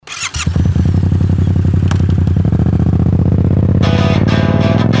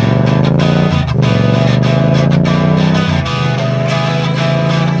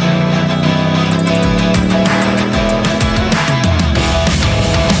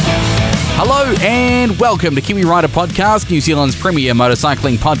Hello and welcome to Kiwi Rider Podcast, New Zealand's premier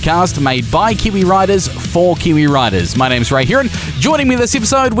motorcycling podcast made by Kiwi Riders for Kiwi Riders. My name's Ray Heron. Joining me this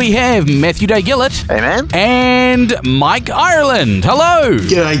episode we have Matthew Day-Gillett. Hey man. And Mike Ireland. Hello.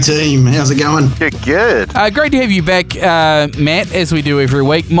 G'day team, how's it going? Good. Great to have you back, Matt, as we do every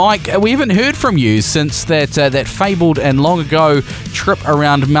week. Mike, we haven't heard from you since that fabled and long ago trip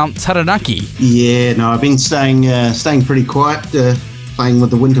around Mount Taranaki. Yeah, no, I've been staying pretty quiet, playing with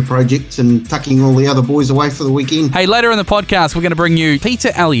the winter project and tucking all the other boys away for the weekend. Hey, later in the podcast, we're going to bring you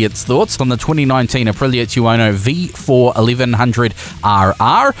Peter Elliot's thoughts on the 2019 April Tuono V4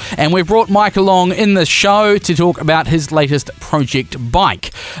 1100RR, and we've brought Mike along in the show to talk about his latest project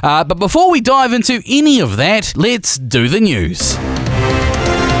bike. But before we dive into any of that, let's do the news.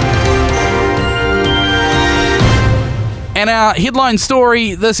 And our headline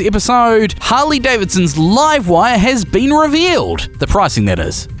story this episode, Harley-Davidson's LiveWire has been revealed. The pricing, that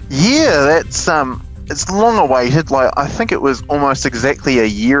is. Yeah, that's it's long awaited. Like, I think it was almost exactly a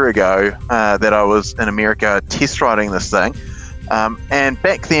year ago that I was in America test riding this thing. And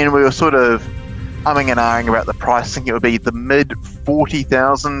back then we were sort of umming and ahhing about the price. I think it would be the mid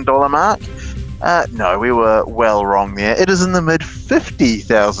 $40,000 mark. No, we were well wrong there. It is in the mid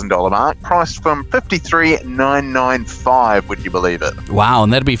 $50,000 mark, priced from $53,995, would you believe it? Wow,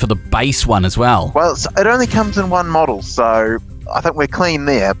 and that'd be for the base one as well. Well, it only comes in one model, so I think we're clean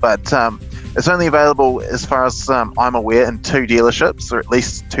there, but it's only available, as far as I'm aware, in two dealerships, or at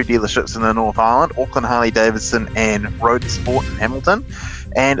least two dealerships in the North Island, Auckland Harley-Davidson and Road Sport in Hamilton,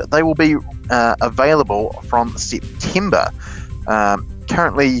 and they will be available from September.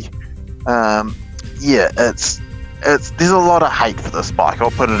 Currently, there's a lot of hate for this bike. I'll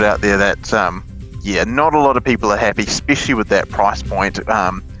put it out there that not a lot of people are happy, especially with that price point.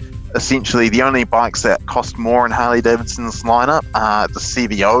 Essentially, the only bikes that cost more in Harley-Davidson's lineup are the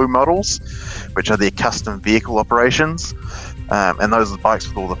CVO models, which are their custom vehicle operations, and those are the bikes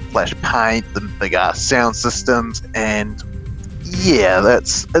with all the flash paint, the big sound systems, and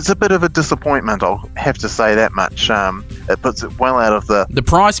it's a bit of a disappointment, I'll have to say that much. It puts it well out of the... The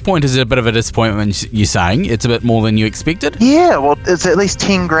price point is a bit of a disappointment, you're saying? It's a bit more than you expected? Yeah, well, it's at least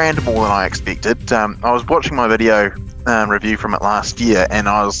 10 grand more than I expected. I was watching my video review from it last year, and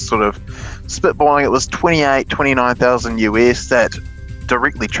I was sort of spitballing. It was 29,000 US. That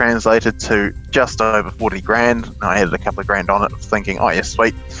directly translated to just over 40 grand. I added a couple of grand on it, thinking, oh yeah,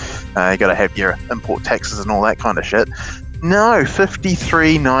 sweet. You got to have your import taxes and all that kind of shit. No,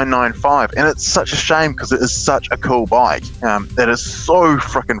 53,995, and it's such a shame because it is such a cool bike. It is so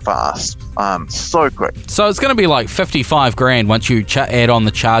freaking fast, so quick. So it's going to be like 55 grand once you add on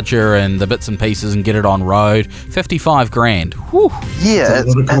the charger and the bits and pieces and get it on road. 55 grand. Whew. Yeah,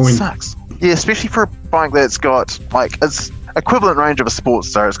 it sucks. Yeah, especially for a bike that's got it's equivalent range of a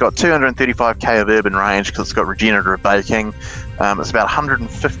Sportster. It's got 235k of urban range because it's got regenerative braking. It's about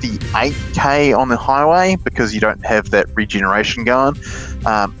 158k on the highway because you don't have that regeneration going.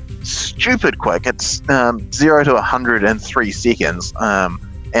 Stupid quick. It's 0 to 100 in 3 seconds. And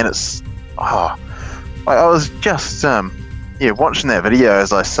it's... I was just... watching that video,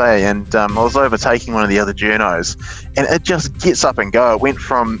 as I say, and I was overtaking one of the other journos, and it just gets up and go. It went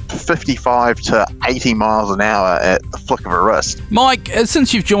from 55 to 80 miles an hour at the flick of a wrist. Mike,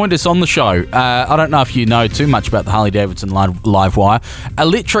 since you've joined us on the show, I don't know if you know too much about the Harley-Davidson LiveWire.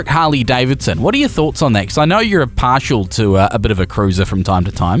 Electric Harley-Davidson, what are your thoughts on that? Because I know you're partial to a bit of a cruiser from time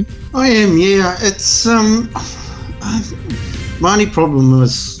to time. I am, yeah. It's... My only problem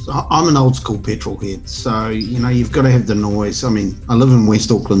is I'm an old school petrol head, so you've got to have the noise. I mean, I live in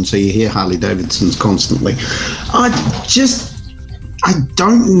West Auckland, so you hear Harley-Davidsons constantly. I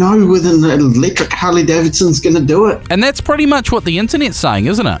don't know whether an electric Harley-Davidson's going to do it. And that's pretty much what the internet's saying,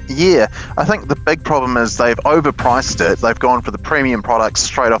 isn't it? Yeah, I think the big problem is they've overpriced it. They've gone for the premium products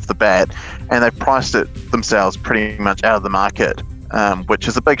straight off the bat, and they've priced it themselves pretty much out of the market. Which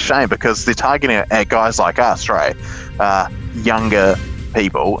is a big shame because they're targeting it at guys like us, right? Younger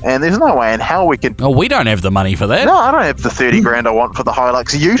people, and there's no way in hell we can... Oh, we don't have the money for that. No, I don't have the 30 grand I want for the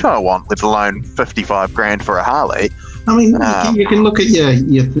Hilux Ute I want, let alone 55 grand for a Harley. I mean, you can look at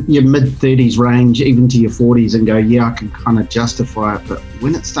your mid-30s range, even to your 40s, and go, yeah, I can kind of justify it, but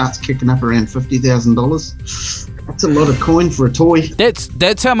when it starts kicking up around $50,000... That's a lot of coin for a toy.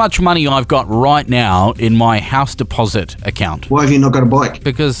 That's how much money I've got right now in my house deposit account. Why have you not got a bike?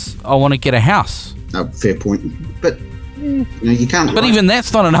 Because I want to get a house. Oh, fair point. But you can't. But even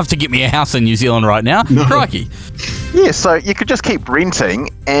that's not enough to get me a house in New Zealand right now. No. Crikey. Yeah, so you could just keep renting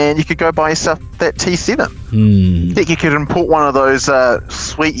and you could go buy yourself that T7. I think you could import one of those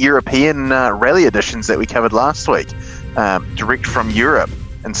sweet European rally editions that we covered last week, direct from Europe.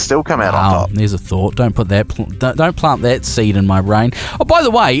 and still come out on top. There's a thought. Don't put that. Don't plant that seed in my brain. Oh, by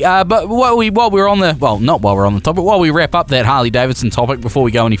the way, but while we're on the not while we're on the topic, while we wrap up that Harley-Davidson topic before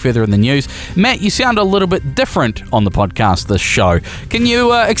we go any further in the news, Matt, you sound a little bit different on the podcast this show. Can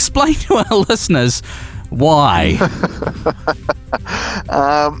you explain to our listeners why?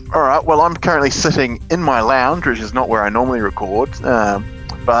 All right. Well, I'm currently sitting in my lounge, which is not where I normally record.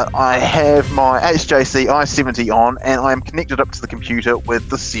 But I have my HJC i70 on, and I'm connected up to the computer with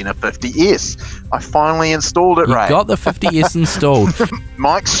the Senna 50S. I finally installed it, Ray. You got the 50S installed.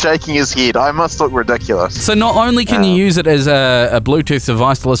 Mike's shaking his head. I must look ridiculous. So not only can you use it as a Bluetooth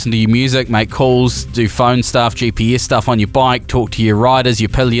device to listen to your music, make calls, do phone stuff, GPS stuff on your bike, talk to your riders, your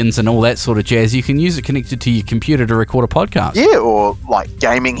pillions, and all that sort of jazz, you can use it connected to your computer to record a podcast. Yeah, or like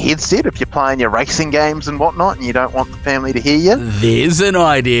gaming headset if you're playing your racing games and whatnot and you don't want the family to hear you. There's an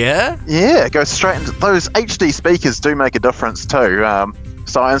idea. Yeah, go straight into those HD speakers. Do make a difference too.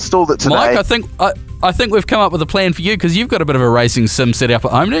 So I installed it today. Mike, I think we've come up with a plan for you because you've got a bit of a racing sim set up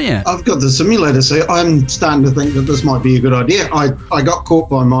at home, don't you? I've got the simulator, so I'm starting to think that this might be a good idea. I got caught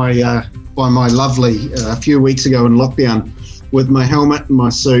by my lovely a few weeks ago in lockdown with my helmet, my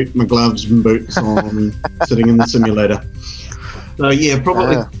suit, my gloves and boots on, sitting in the simulator. So yeah,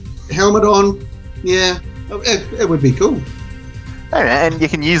 probably helmet on. Yeah, it would be cool. And you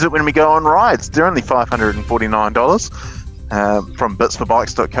can use it when we go on rides. They're only $549 from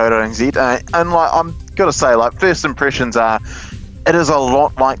bitsforbikes.co.nz. And like I'm gotta say, like first impressions are, it is a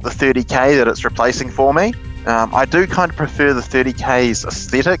lot like the 30K that it's replacing for me. I do kind of prefer the 30K's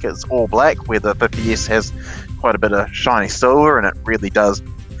aesthetic. It's all black, where the 50S has quite a bit of shiny silver, and it really does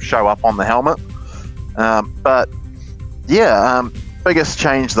show up on the helmet. But yeah, biggest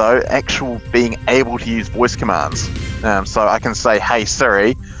change though, actual being able to use voice commands. So I can say, "Hey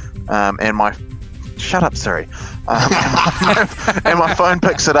Siri," and my shut up Siri, and my phone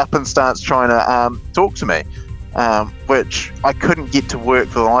picks it up and starts trying to talk to me, which I couldn't get to work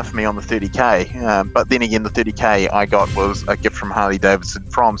for the life of me on the 30K. But then again, the 30K I got was a gift from Harley-Davidson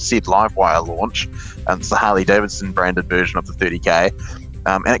from said LiveWire launch, and it's the Harley-Davidson branded version of the 30K.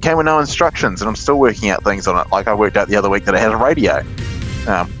 And it came with no instructions, and I'm still working out things on it. Like I worked out the other week that it has a radio,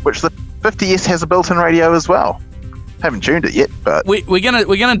 which the 50S has a built-in radio as well. Haven't tuned it yet, but we're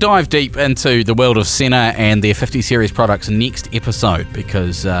gonna dive deep into the world of Senna and their 50 series products next episode,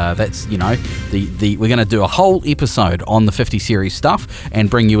 because that's we're gonna do a whole episode on the 50 series stuff and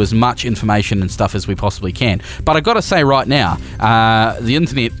bring you as much information and stuff as we possibly can. But I've got to say right now, the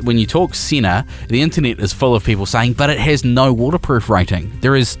internet, when you talk Senna, the internet is full of people saying, but it has no waterproof rating.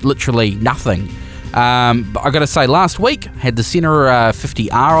 There is literally nothing. But I got to say, last week had the Senna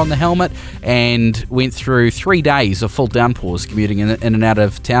 50R on the helmet and went through 3 days of full downpours commuting in and out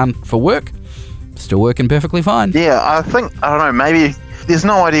of town for work. Still working perfectly fine. Yeah, I don't know, maybe there's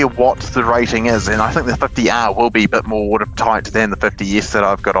no idea what the rating is, and I think the 50R will be a bit more watertight than the 50S that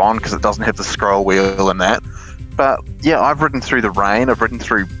I've got on, because it doesn't have the scroll wheel and that. But yeah, I've ridden through the rain, I've ridden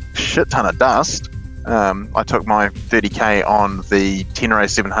through a shit ton of dust. I took my 30K on the Tenere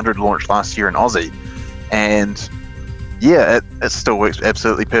 700 launch last year in Aussie, and yeah, it still works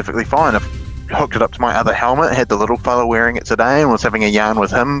absolutely perfectly fine. I've hooked it up to my other helmet, had the little fella wearing it today, and was having a yarn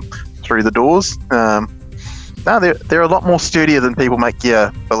with him through the doors. No, they're a lot more sturdier than people make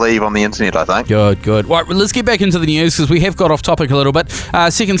you believe on the internet, I think. Good. Right, let's get back into the news, because we have got off topic a little bit.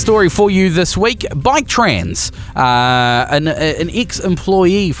 Second story for you this week, Biketranz. An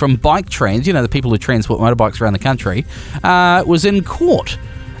ex-employee from Biketranz, the people who transport motorbikes around the country, was in court.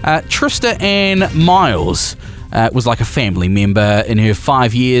 Trista Ann Miles was like a family member in her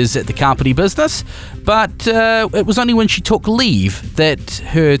 5 years at the company business, but it was only when she took leave that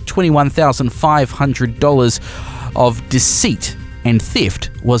her $21,500 of deceit and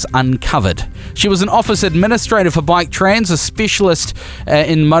theft was uncovered. She was an office administrator for Biketranz, a specialist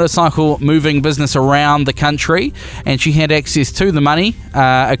in motorcycle moving business around the country, and she had access to the money,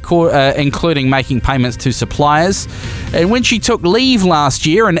 including making payments to suppliers. And when she took leave last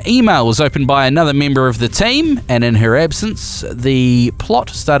year, an email was opened by another member of the team, and in her absence, the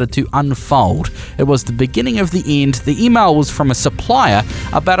plot started to unfold. It was the beginning of the end. The email was from a supplier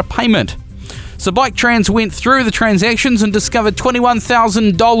about a payment. So Biketranz went through the transactions and discovered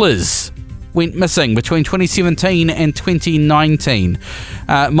 $21,000 went missing between 2017 and 2019.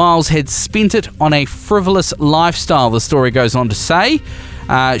 Miles had spent it on a frivolous lifestyle, the story goes on to say.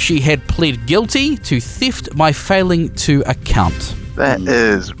 She had pled guilty to theft by failing to account. That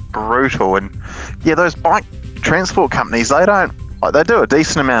is brutal. And yeah, those bike transport companies, they do a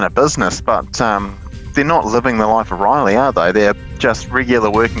decent amount of business, but they're not living the life of Riley, are they? They're just regular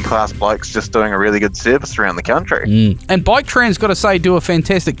working class blokes just doing a really good service around the country. And Biketranz, got to say, do a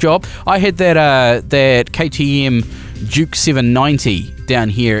fantastic job. I had that KTM Duke 790 down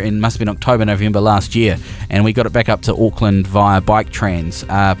here in, must have been October, November last year, and we got it back up to Auckland via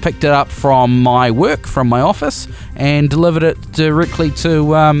Biketranz. Picked it up from my work, from my office, and delivered it directly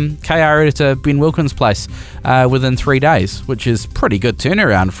to KR editor Ben Wilkins' place within 3 days, which is pretty good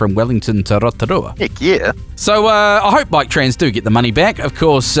turnaround from Wellington to Rotorua. Heck yeah. So I hope Biketranz do get the money back. Of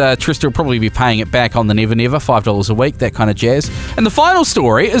course, Trista will probably be paying it back on the Never Never, $5 a week, that kind of jazz. And the final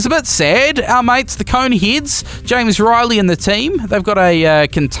story is a bit sad. Our mates, the Cone Heads, James Riley and the team, they've got a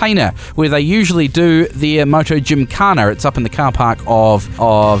container where they usually do their Moto Gymkhana. It's up in the car park of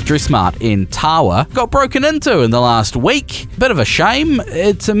Dressmart in Tawa. Got broken into in the last week. Bit of a shame.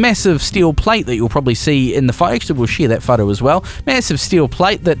 It's a massive steel plate that you'll probably see in the photo. Actually, we'll share that photo as well. Massive steel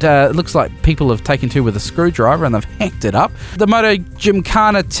plate that looks like people have taken to with a screwdriver and they've hacked it up. The Moto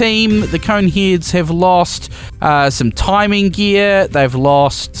Gymkhana team, the Cone Heads, have lost some timing gear. They've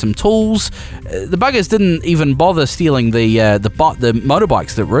lost some tools. The buggers didn't even bother stealing the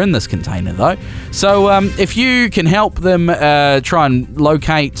motorbikes that were in this container, though. So if you can help them try and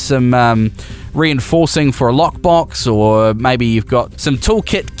locate some reinforcing for a lockbox, or maybe you've got some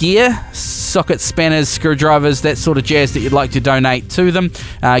toolkit gear, socket spanners, screwdrivers, that sort of jazz that you'd like to donate to them,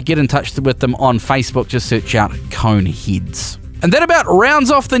 get in touch with them on Facebook. Just search out Cone Heads. And that about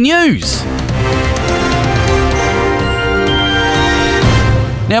rounds off the news.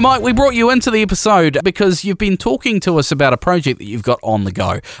 Now, Mike, we brought you into the episode because you've been talking to us about a project that you've got on the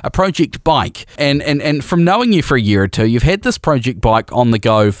go, a project bike. And from knowing you for a year or two, you've had this project bike on the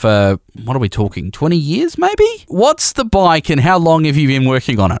go for, what are we talking, 20 years maybe? What's the bike and how long have you been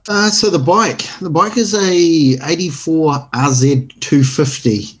working on it? So the bike is a 84 RZ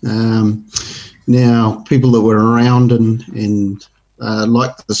 250. Now, people that were around and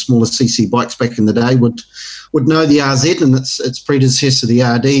like the smaller CC bikes back in the day would know the RZ and its predecessor, the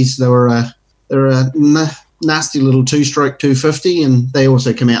RDs. They were a nasty little two-stroke 250, and they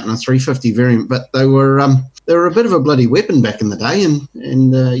also came out in a 350 variant. But they were a bit of a bloody weapon back in the day,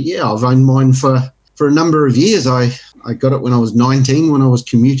 and I've owned mine for a number of years. I got it when I was 19, when I was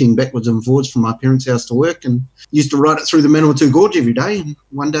commuting backwards and forwards from my parents' house to work, and used to ride it through the Manawatu Gorge every day. And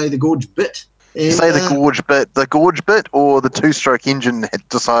one day the gorge bit. You say the gorge bit, or the two-stroke engine had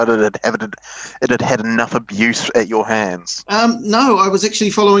decided it had had enough abuse at your hands? No, I was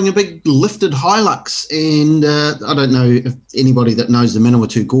actually following a big lifted Hilux, and I don't know if anybody that knows the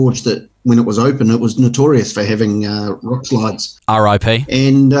Manawatu Gorge, that when it was open, it was notorious for having rock slides. R.I.P.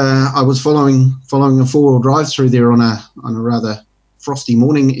 And I was following a four-wheel drive through there on a rather frosty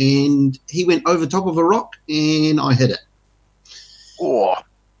morning, and he went over top of a rock, and I hit it. Oh.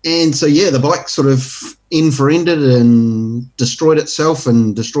 And so, the bike sort of end-for-ended and destroyed itself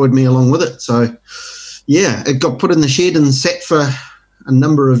and destroyed me along with it. So, it got put in the shed and sat for a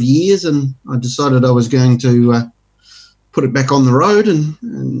number of years, and I decided I was going to put it back on the road,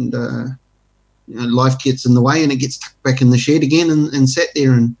 and life gets in the way and it gets tucked back in the shed again and sat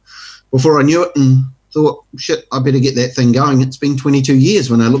there. And before I knew it, and thought, shit, I better get that thing going. It's been 22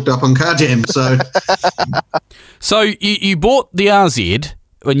 years when I looked up on Car Jam. So, so you bought the RZ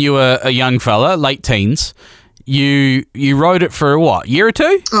when you were a young fella, late teens. You rode it for what, year or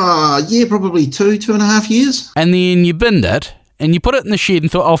two? Probably 2.5 years. And then you binned it and you put it in the shed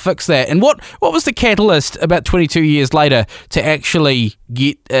and thought, I'll fix that. And what was the catalyst about 22 years later to actually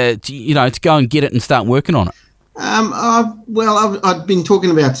get to go and get it and start working on it? I've been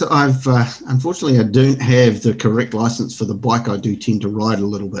talking about. Unfortunately, I don't have the correct license for the bike. I do tend to ride a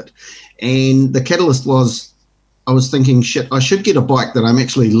little bit, and the catalyst was, I was thinking, shit, I should get a bike that I'm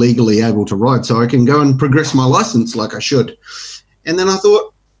actually legally able to ride so I can go and progress my license like I should. And then I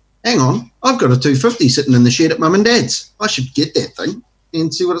thought, hang on, I've got a 250 sitting in the shed at Mum and Dad's. I should get that thing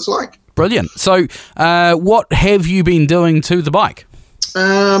and see what it's like. Brilliant. So what have you been doing to the bike?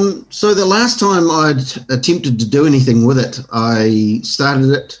 So the last time I'd attempted to do anything with it, I started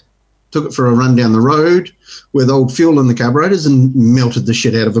it, took it for a run down the road with old fuel in the carburetors and melted the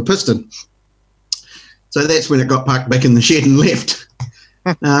shit out of a piston. So that's when it got parked back in the shed and left.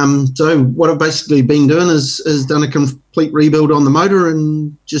 So what I've basically been doing is done a complete rebuild on the motor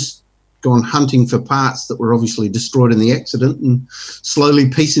and just gone hunting for parts that were obviously destroyed in the accident and slowly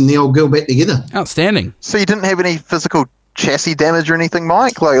piecing the old girl back together. Outstanding. So you didn't have any physical chassis damage or anything,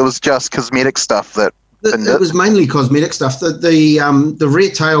 Mike? Like, it was just cosmetic stuff that... It was mainly cosmetic stuff. The rear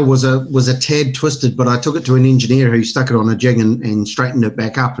tail was a tad twisted, but I took it to an engineer who stuck it on a jig and straightened it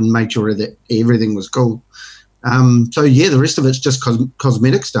back up and made sure that everything was cool. So yeah, the rest of it's just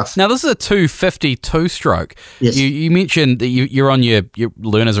cosmetic stuff. Now this is a 250 two-stroke. Yes. You mentioned that you're on your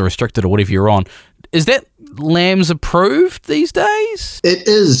learners are restricted or whatever you're on. Is that LAMS approved these days? It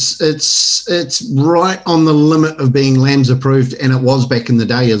is. It's right on the limit of being LAMS approved, and it was back in the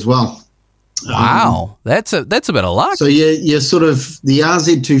day as well. Wow, that's a bit of luck. So yeah, sort of the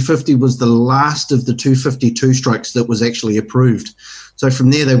RZ250 was the last of the 250 two-strokes that was actually approved. So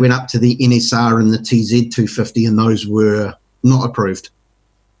from there they went up to the NSR and the TZ250, and those were not approved.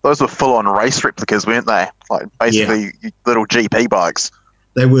 Those were full-on race replicas, weren't they? Like basically little GP bikes.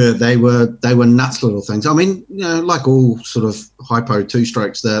 They were nuts little things. I mean, like all sort of hypo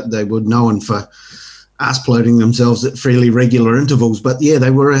two-strokes, they were known for ass-ploding themselves at fairly regular intervals. But yeah, they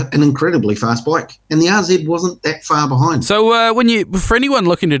were an incredibly fast bike, and the RZ wasn't that far behind. So for anyone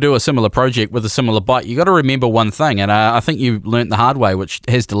looking to do a similar project with a similar bike, you got to remember one thing, and I think you learnt the hard way, which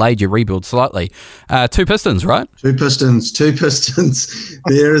has delayed your rebuild slightly. 2 pistons, right? Two pistons.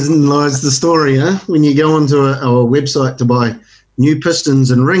 Therein lies the story, huh? When you go onto a website to buy new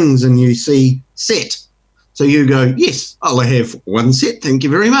pistons and rings, and you see set, so you go, yes, I'll have 1 set, thank you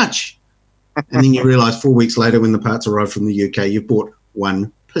very much. And then you realise 4 weeks later, when the parts arrive from the UK, you've bought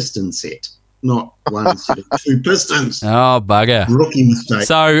 1 piston set, not 1 set of 2 pistons. Oh, bugger. Rookie mistake.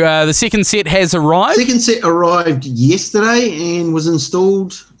 So the second set has arrived? Second set arrived yesterday and was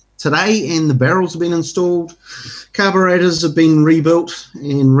installed today, and the barrels have been installed. Carburetors have been rebuilt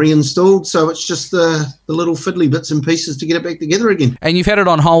and reinstalled, so it's just the little fiddly bits and pieces to get it back together again. And you've had it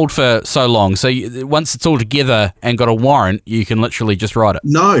on hold for so long, so once it's all together and got a warrant, you can literally just ride it.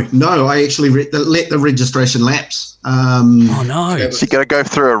 No, I actually let the registration lapse. Oh no! So you got to go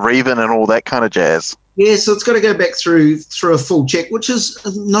through a Revin and all that kind of jazz. Yeah, so it's got to go back through a full check, which is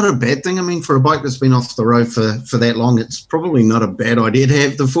not a bad thing. I mean, for a bike that's been off the road for that long, it's probably not a bad idea to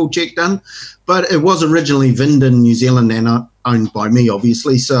have the full check done. But it was originally VINed in New Zealand and owned by me,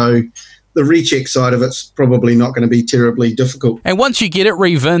 obviously, so the recheck side of it's probably not going to be terribly difficult. And once you get it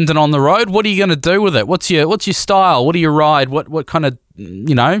revinned and on the road, what are you going to do with it? What's your style? What do you ride? What kind of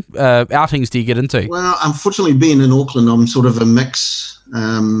outings do you get into? Well, unfortunately, being in Auckland, I'm sort of a mix.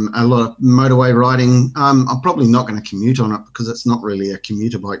 A lot of motorway riding. I'm probably not going to commute on it because it's not really a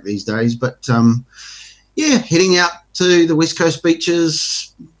commuter bike these days. But heading out to the West Coast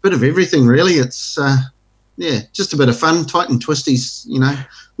beaches, bit of everything really. It's just a bit of fun, tight and twisties,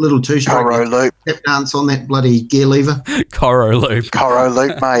 little two-stroke. Coro loop. Tap dance on that bloody gear lever. Coro loop,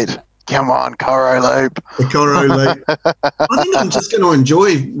 mate. Come on, Coro loop. The Coro loop. I think I'm just going to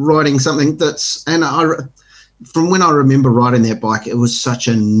enjoy riding something from when I remember riding that bike, it was such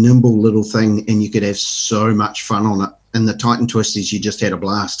a nimble little thing, and you could have so much fun on it. And the tight and twisties, you just had a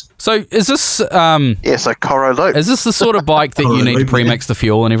blast. So is this... so Coro loop. Is this the sort of bike that you need to premix the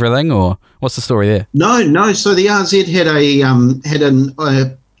fuel and everything, or what's the story there? No. So the RZ had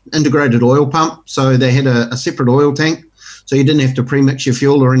an integrated oil pump, so they had a separate oil tank. So you didn't have to premix your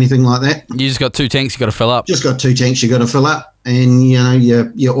fuel or anything like that. You just got 2 tanks you got to fill up. Just got 2 tanks you got to fill up. And,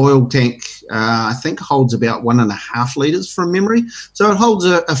 your oil tank, I think, holds about 1.5 litres from memory. So it holds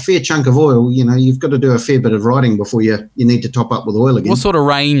a fair chunk of oil. You've got to do a fair bit of riding before you need to top up with oil again. What sort of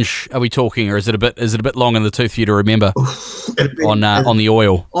range are we talking, or is it a bit long in the tooth for you to remember on the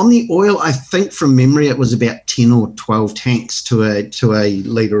oil? On the oil, I think from memory it was about 10 or 12 tanks to a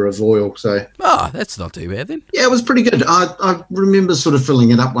litre of oil. So that's not too bad then. Yeah, it was pretty good. I remember sort of filling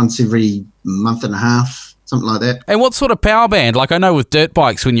it up once every month and a half. Something like that. And what sort of power band? Like I know with dirt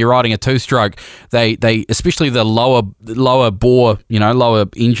bikes, when you're riding a 2-stroke, they especially the lower bore, lower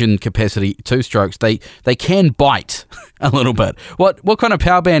engine capacity 2-strokes, they can bite a little bit. What kind of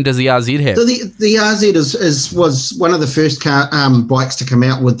power band does the RZ have? So the RZ was one of the first bikes to come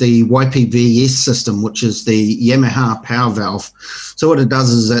out with the YPVS system, which is the Yamaha power valve. So what it does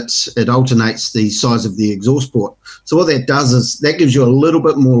is it alternates the size of the exhaust port. So what that does is that gives you a little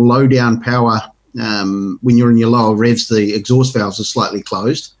bit more low down power. When you're in your lower revs, the exhaust valves are slightly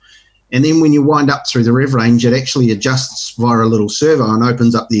closed. And then when you wind up through the rev range, it actually adjusts via a little servo and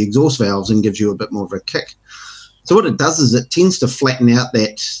opens up the exhaust valves and gives you a bit more of a kick. So what it does is it tends to flatten out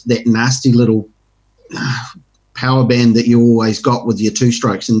that nasty little power band that you always got with your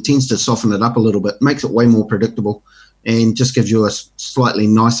 2-strokes, and tends to soften it up a little bit, makes it way more predictable, and just gives you a slightly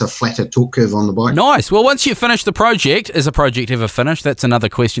nicer, flatter torque curve on the bike. Nice. Well, once you finish the project, is a project ever finished? That's another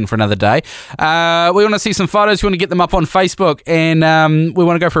question for another day. We want to see some photos. We want to get them up on Facebook, and we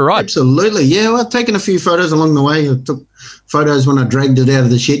want to go for a ride. Absolutely. Yeah, well, I've taken a few photos along the way. I took photos when I dragged it out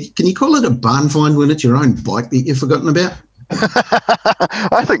of the shed. Can you call it a barn find when it's your own bike that you've forgotten about?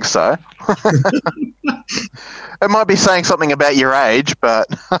 I think so. It might be saying something about your age, but...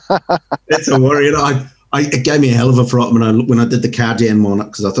 That's a worry. It gave me a hell of a fright when I did the car jam on it,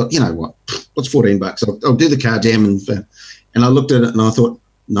 because I thought, you know what, what's $14? I'll do the car jam. And I looked at it and I thought,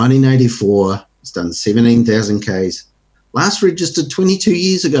 1984, it's done 17,000 Ks. Last registered 22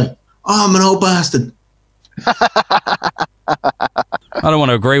 years ago. Oh, I'm an old bastard. I don't want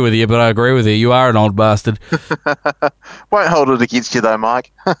to agree with you, but I agree with you. You are an old bastard. Won't hold it against you though,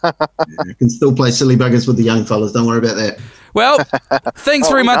 Mike. I can still play silly buggers with the young fellas. Don't worry about that. Well, thanks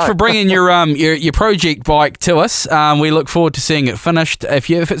very much for bringing your project bike to us. We look forward to seeing it finished.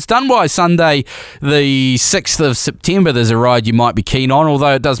 If it's done by Sunday, the 6th of September, there's a ride you might be keen on,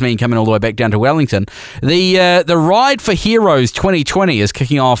 although it does mean coming all the way back down to Wellington. The Ride for Heroes 2020 is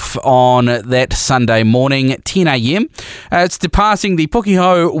kicking off on that Sunday morning, 10 a.m. It's departing the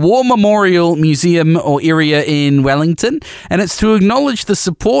Pukeho War Memorial Museum or area in Wellington, and it's to acknowledge the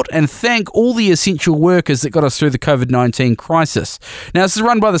support and thank all the essential workers that got us through the COVID-19 crisis. Now, this is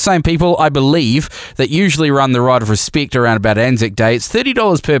run by the same people, I believe, that usually run the Ride of Respect around about Anzac Day. It's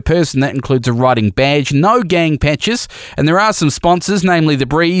 $30 per person. That includes a riding badge, no gang patches, and there are some sponsors, namely The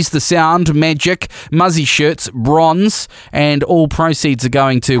Breeze, The Sound, Magic, Muzzy Shirts, Bronze, and all proceeds are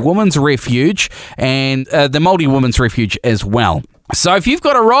going to Women's Refuge and the Māori Women's Refuge as well. So if you've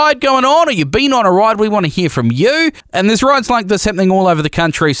got a ride going on or you've been on a ride, we want to hear from you. And there's rides like this happening all over the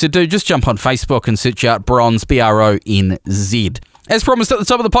country, so do just jump on Facebook and search out Bronze, BRONZ. As promised at the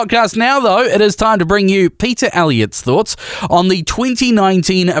top of the podcast now, though, it is time to bring you Peter Elliot's thoughts on the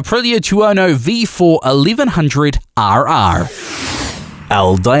 2019 April Tuono V4 1100 RR.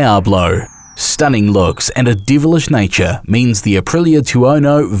 El Diablo. Stunning looks and a devilish nature means the April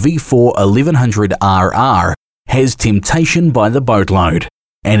Tuono V4 1100 RR has temptation by the boatload,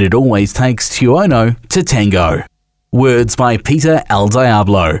 and it always takes Tuono to tango. Words by Peter El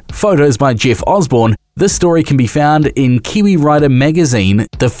Diablo, photos by Jeff Osborne. This story can be found in Kiwi Rider magazine,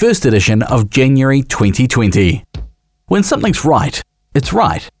 the first edition of January 2020. When something's right, it's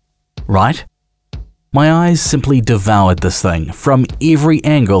right. Right? My eyes simply devoured this thing. From every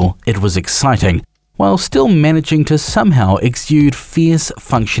angle, it was exciting, while still managing to somehow exude fierce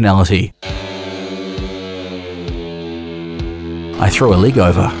functionality. I threw a leg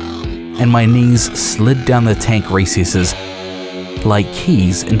over, and my knees slid down the tank recesses like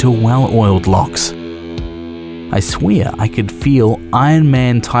keys into well-oiled locks. I swear I could feel Iron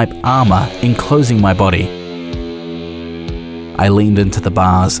Man-type armor enclosing my body. I leaned into the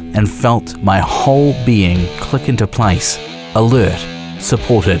bars and felt my whole being click into place, alert,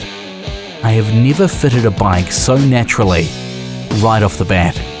 supported. I have never fitted a bike so naturally, right off the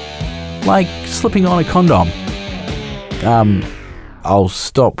bat. Like slipping on a condom. I'll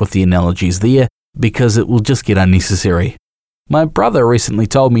stop with the analogies there because it will just get unnecessary. My brother recently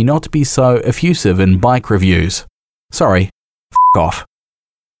told me not to be so effusive in bike reviews. Sorry, f*** off.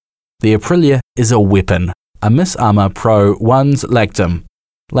 The Aprilia is a weapon, a Miss Armour Pro 1's Lactum,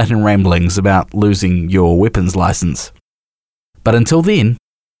 Latin ramblings about losing your weapons license. But until then,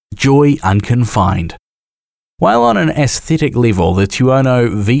 joy unconfined. While on an aesthetic level, the Tuono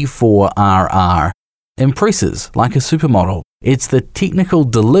V4RR impresses like a supermodel. It's the technical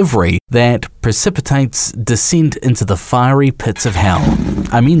delivery that precipitates descent into the fiery pits of hell.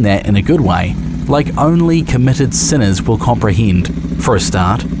 I mean that in a good way, like only committed sinners will comprehend. For a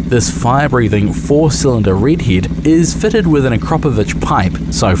start, this fire-breathing 4-cylinder redhead is fitted with an Akropovich pipe,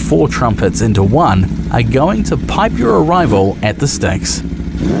 so 4 trumpets into one are going to pipe your arrival at the sticks.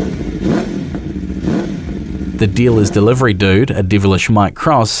 The dealer's delivery dude, a devilish Mike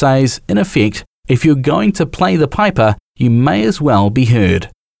Cross, says, in effect, if you're going to play the piper, you may as well be heard.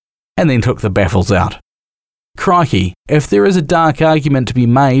 And then took the baffles out. Crikey, if there is a dark argument to be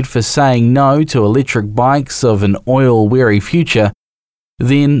made for saying no to electric bikes of an oil-weary future,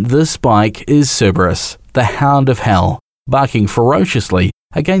 then this bike is Cerberus, the hound of hell, barking ferociously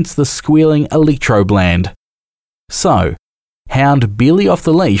against the squealing electro-bland. So, hound barely off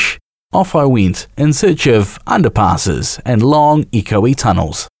the leash, off I went in search of underpasses and long, echoey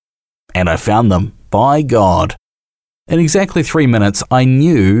tunnels. And I found them, by God. In exactly 3 minutes, I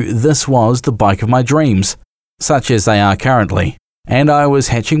knew this was the bike of my dreams, such as they are currently, and I was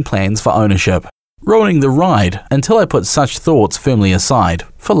hatching plans for ownership, ruining the ride until I put such thoughts firmly aside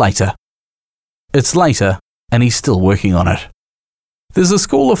for later. It's later, and he's still working on it. There's a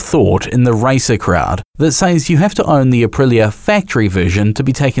school of thought in the racer crowd that says you have to own the Aprilia factory version to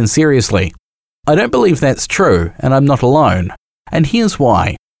be taken seriously. I don't believe that's true, and I'm not alone, and here's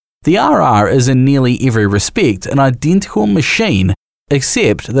why. The RR is in nearly every respect an identical machine,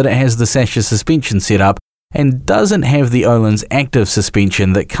 except that it has the Sasha suspension setup and doesn't have the Öhlins active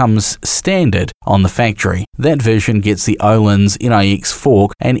suspension that comes standard on the factory. That version gets the Öhlins NIX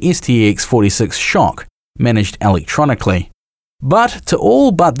fork and STX 46 shock, managed electronically. But to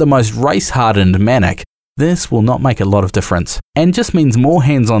all but the most race-hardened manic, this will not make a lot of difference, and just means more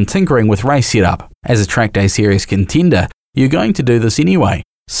hands-on tinkering with race setup. As a track day series contender, you're going to do this anyway,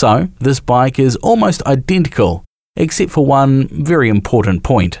 so this bike is almost identical, except for one very important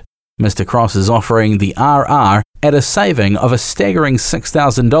point. Mr. Cross is offering the RR at a saving of a staggering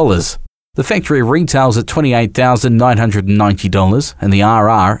 $6,000. The factory retails at $28,990 and the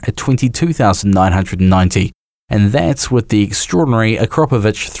RR at $22,990, and that's with the extraordinary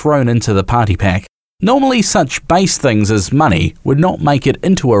Akropovich thrown into the party pack. Normally such base things as money would not make it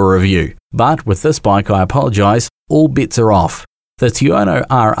into a review, but with this bike I apologise, all bets are off. The Tuono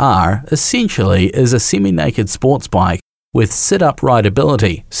RR essentially is a semi-naked sports bike with sit-up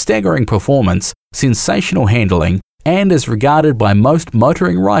rideability, staggering performance, sensational handling, and is regarded by most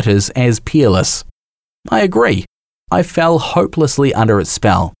motoring writers as peerless. I agree. I fell hopelessly under its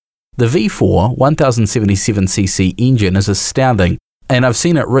spell. The V4 1077cc engine is astounding, and I've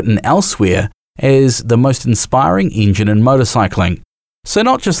seen it written elsewhere as the most inspiring engine in motorcycling. So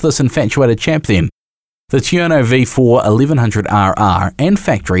not just this infatuated chap then. The Tuono V4 1100RR and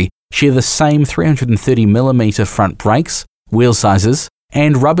factory share the same 330mm front brakes, wheel sizes,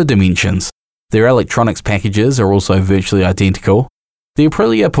 and rubber dimensions. Their electronics packages are also virtually identical. The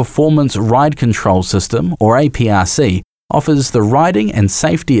Aprilia Performance Ride Control System, or APRC, offers the riding and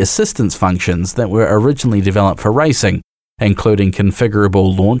safety assistance functions that were originally developed for racing, including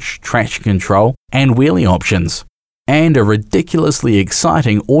configurable launch, traction control, and wheelie options, and a ridiculously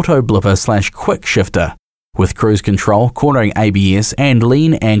exciting auto blipper/quick shifter, with cruise control, cornering ABS, and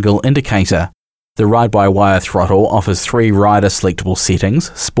lean angle indicator. The ride-by-wire throttle offers 3 rider-selectable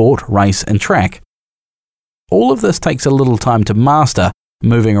settings: sport, race, and track. All of this takes a little time to master,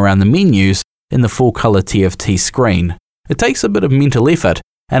 moving around the menus in the full-color TFT screen. It takes a bit of mental effort,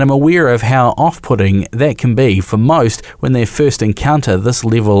 and I'm aware of how off-putting that can be for most when they first encounter this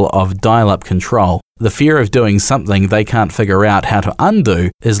level of dial-up control. The fear of doing something they can't figure out how to undo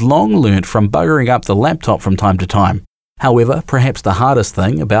is long learnt from buggering up the laptop from time to time. However, perhaps the hardest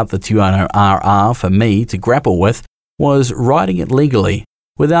thing about the Tuono RR for me to grapple with was riding it legally,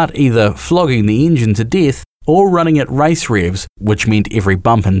 without either flogging the engine to death or running at race revs, which meant every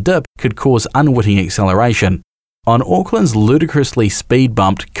bump and dip could cause unwitting acceleration. On Auckland's ludicrously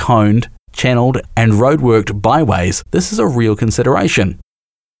speed-bumped, coned, channeled and road-worked byways, this is a real consideration.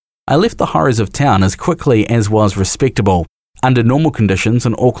 I left the horrors of town as quickly as was respectable. Under normal conditions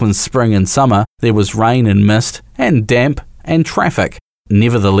in Auckland's spring and summer, there was rain and mist, and damp, and traffic.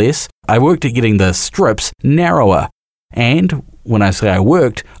 Nevertheless, I worked at getting the strips narrower. And when I say I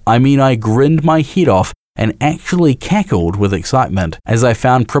worked, I mean I grinned my head off and actually cackled with excitement as I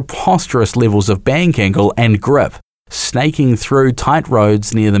found preposterous levels of bank angle and grip, snaking through tight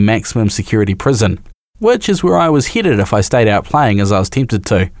roads near the maximum security prison, which is where I was headed if I stayed out playing as I was tempted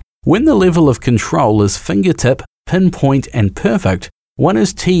to. When the level of control is fingertip, pinpoint and perfect, one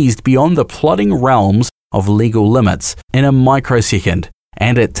is teased beyond the plodding realms of legal limits in a microsecond,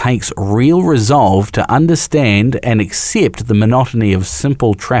 and it takes real resolve to understand and accept the monotony of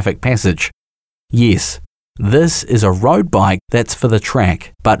simple traffic passage. Yes, this is a road bike that's for the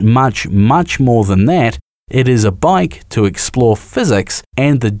track, but much, much more than that, it is a bike to explore physics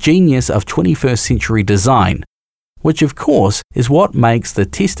and the genius of 21st century design, which of course is what makes the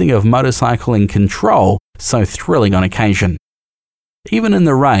testing of motorcycling control so thrilling on occasion. Even in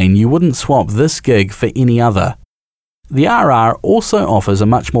the rain, you wouldn't swap this gig for any other. The RR also offers a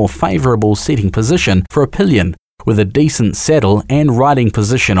much more favourable seating position for a pillion, with a decent saddle and riding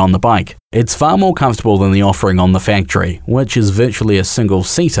position on the bike. It's far more comfortable than the offering on the factory, which is virtually a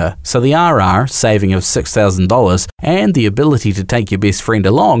single-seater, so the RR, saving of $6,000, and the ability to take your best friend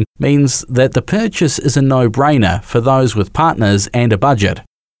along means that the purchase is a no-brainer for those with partners and a budget.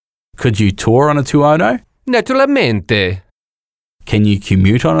 Could you tour on a Tuono? Naturalmente. Can you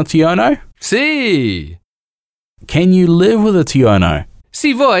commute on a Tuono? Sì. Can you live with a Tuono?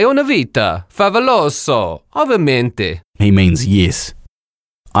 Si vuoi una vita favoloso, ovviamente. He means yes.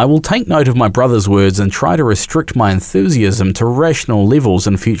 I will take note of my brother's words and try to restrict my enthusiasm to rational levels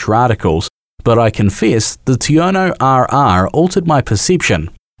in future articles, but I confess the Tuono RR altered my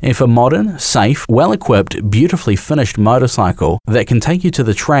perception. If a modern, safe, well-equipped, beautifully finished motorcycle that can take you to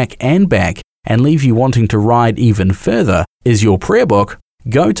the track and back and leave you wanting to ride even further is your prayer book,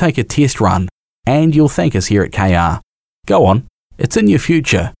 go take a test run, and you'll thank us here at KR. Go on. It's in your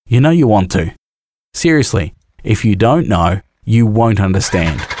future. You know you want to. Seriously, if you don't know, you won't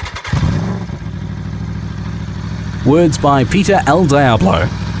understand. Words by Peter El Diablo.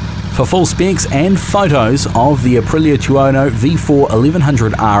 For full specs and photos of the Aprilia Tuono V4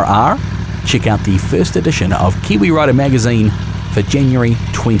 1100RR, check out the first edition of Kiwi Rider magazine for January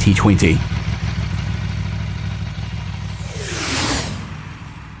 2020.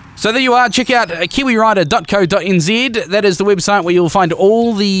 So there you are. Check out kiwirider.co.nz. That is the website where you'll find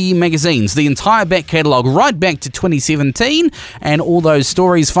all the magazines, the entire back catalogue, right back to 2017, and all those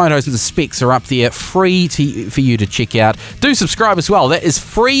stories, photos, and the specs are up there, free for you to check out. Do subscribe as well. That is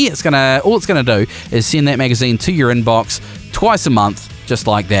free. All it's gonna do is send that magazine to your inbox twice a month. Just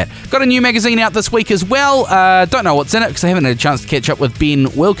like that. Got a new magazine out this week as well. Don't know what's in it because I haven't had a chance to catch up with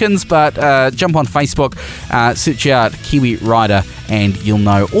Ben Wilkins, but jump on Facebook, search out Kiwi Rider, and you'll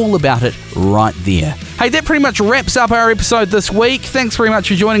know all about it right there. Hey, that pretty much wraps up our episode this week. Thanks very much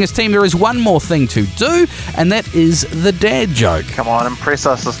for joining us, team. There is one more thing to do, and that is the dad joke. Come on, impress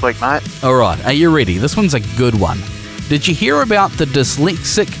us this week, mate. All right, are you ready? This one's a good one. Did you hear about the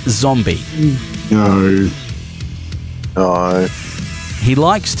dyslexic zombie? No. No. He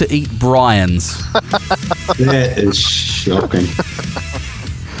likes to eat Brian's. That is shocking.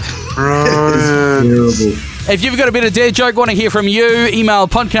 Brian. Terrible. If you've got a better dad joke, want to hear from you, email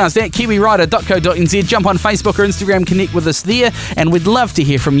podcast@kiwirider.co.nz, jump on Facebook or Instagram, connect with us there, and we'd love to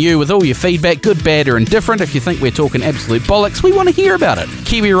hear from you with all your feedback, good, bad, or indifferent. If you think we're talking absolute bollocks, we want to hear about it.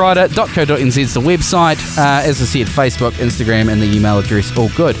 kiwirider.co.nz is the website. As I said, Facebook, Instagram, and the email address, all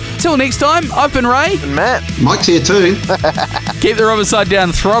good. Till next time, I've been Ray. And Matt. Mike's here too. Keep the rubber side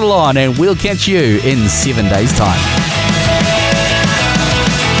down, throttle on, and we'll catch you in 7 days' time.